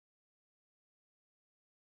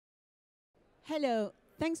Hello,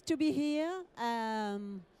 thanks to be here. I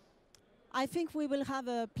think we will have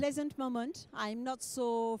a pleasant moment. I'm not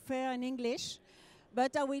so fair in English,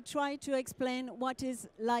 but I will try to explain what is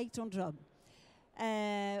LikeTonJob.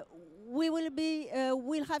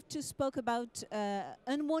 We'll have to speak about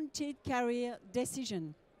unwanted career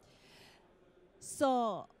decision.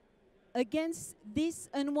 So, against this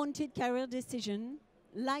unwanted career decision,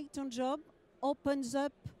 LikeTonJob opens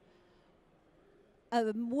up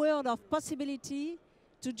a world of possibility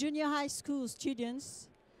to junior high school students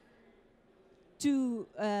to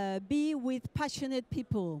be with passionate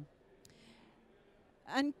people.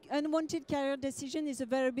 Unwanted career decision is a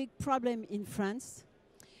very big problem in France.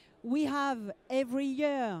 We have every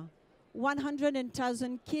year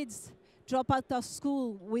 100,000 kids drop out of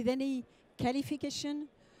school with any qualification.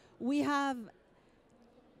 We have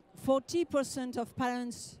 40% of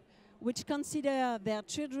parents which consider their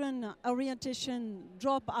children orientation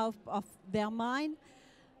drop out of their mind.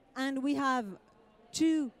 And we have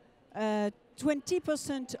 20%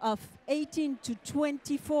 of 18 to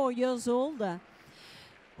 24 years old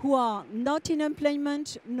who are not in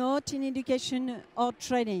employment, not in education or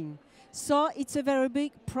training. So it's a very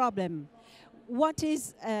big problem. What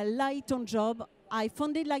is LikeTonJob? I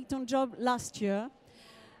founded LikeTonJob last year,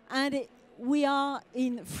 and we are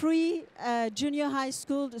in free junior high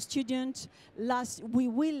school students. We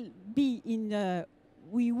were in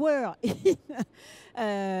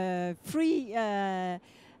free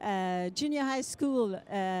junior high school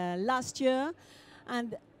last year,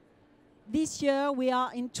 and this year we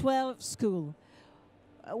are in 12 schools.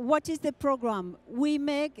 What is the program? We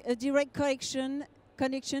make a direct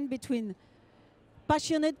connection between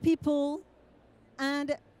passionate people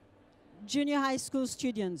and junior high school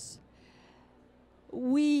students.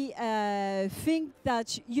 We think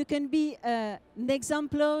that you can be an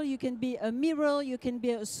exemplar, you can be a mirror, you can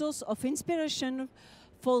be a source of inspiration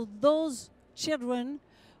for those children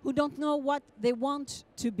who don't know what they want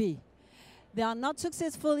to be. They are not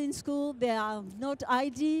successful in school, they have not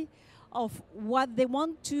idea of what they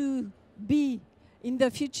want to be in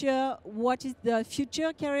the future, what is the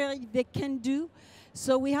future career they can do.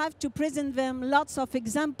 So we have to present them lots of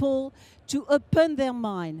examples to open their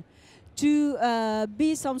mind, to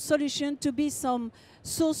be some solution, to be some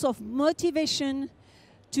source of motivation,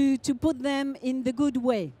 to put them in the good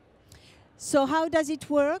way. So how does it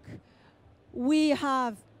work? We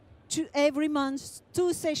have every month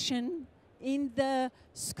 2 sessions in the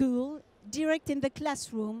school, direct in the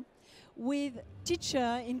classroom, with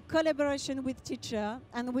teacher, in collaboration with teacher,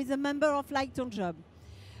 and with a member of LikeTonJob.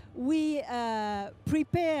 We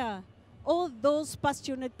prepare all those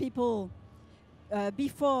passionate people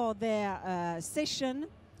before their session,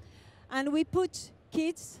 and we put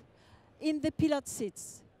kids in the pilot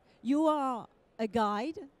seats. You are a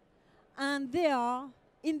guide, and they are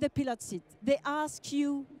in the pilot seat. They ask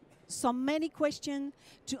you many questions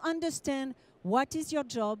to understand what is your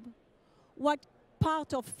job, what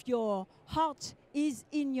part of your heart is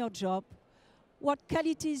in your job, what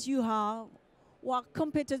qualities you have, what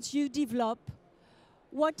competence you develop,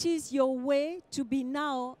 what is your way to be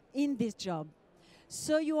now in this job.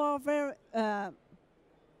 So you are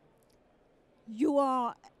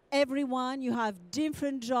everyone, you have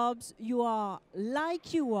different jobs, you are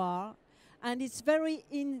like you are, and it's very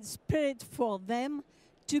inspiring for them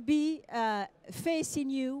to be facing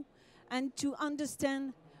you and to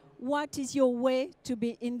understand what is your way to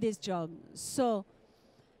be in this job. So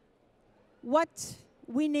what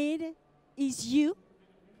we need is you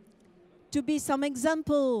to be some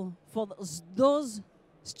example for those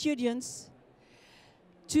students,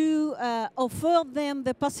 to offer them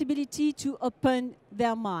the possibility to open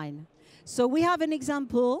their mind. So we have an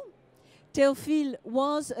example. Théophile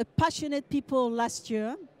was a passionate people last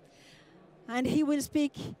year, and he will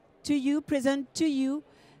speak to you, present to you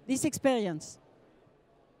this experience.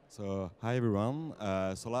 So, hi everyone.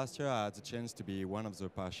 So last year I had the chance to be one of the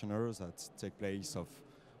passioners that take place of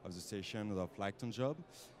the session of LikeTonJob,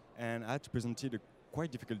 and I had to present a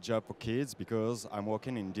quite difficult job for kids because I'm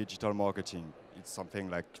working in digital marketing. It's something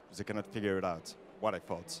like they cannot figure it out, what I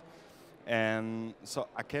thought. And so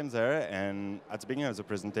I came there, and at the beginning of the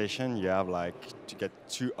presentation you have to get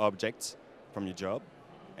 2 objects from your job,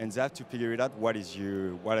 and they have to figure it out what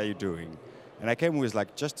are you doing. And I came with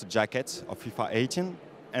just a jacket of FIFA 18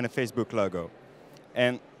 and a Facebook logo.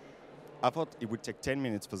 And I thought it would take 10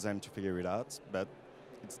 minutes for them to figure it out, but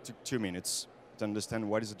it took 2 minutes to understand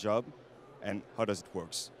what is the job and how does it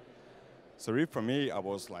work. So really for me, I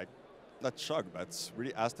was not shocked, but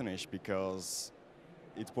really astonished, because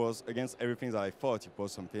it was against everything that I thought. It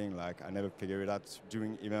was something I never figured it out,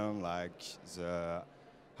 doing even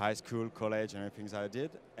high school, college, and everything that I did,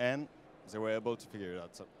 and they were able to figure it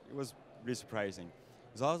out. So it was really surprising.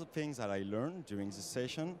 The other things that I learned during this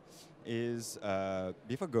session is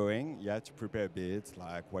before going, you have to prepare a bit,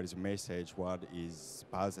 like what is the message, what is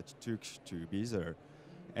the path that you took to be there.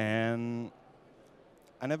 And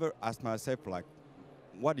I never asked myself, like,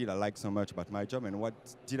 what did I like so much about my job and what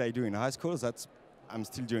did I do in high school that I'm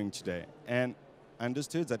still doing today? And I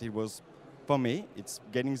understood that it was, for me, it's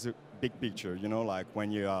getting the big picture, you know, like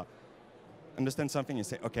when you understand something and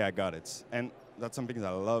say, okay, I got it. And that's something that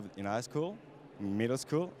I loved in high school, in middle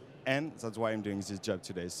school, and that's why I'm doing this job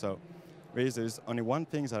today. So really, there's only one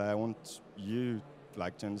thing that I want you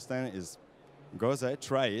to understand is go there,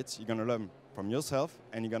 try it, you're gonna learn from yourself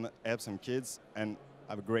and you're gonna help some kids and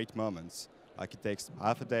have great moments. Like it takes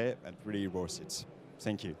half a day, but really worth it.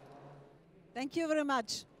 Thank you. Thank you very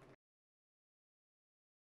much.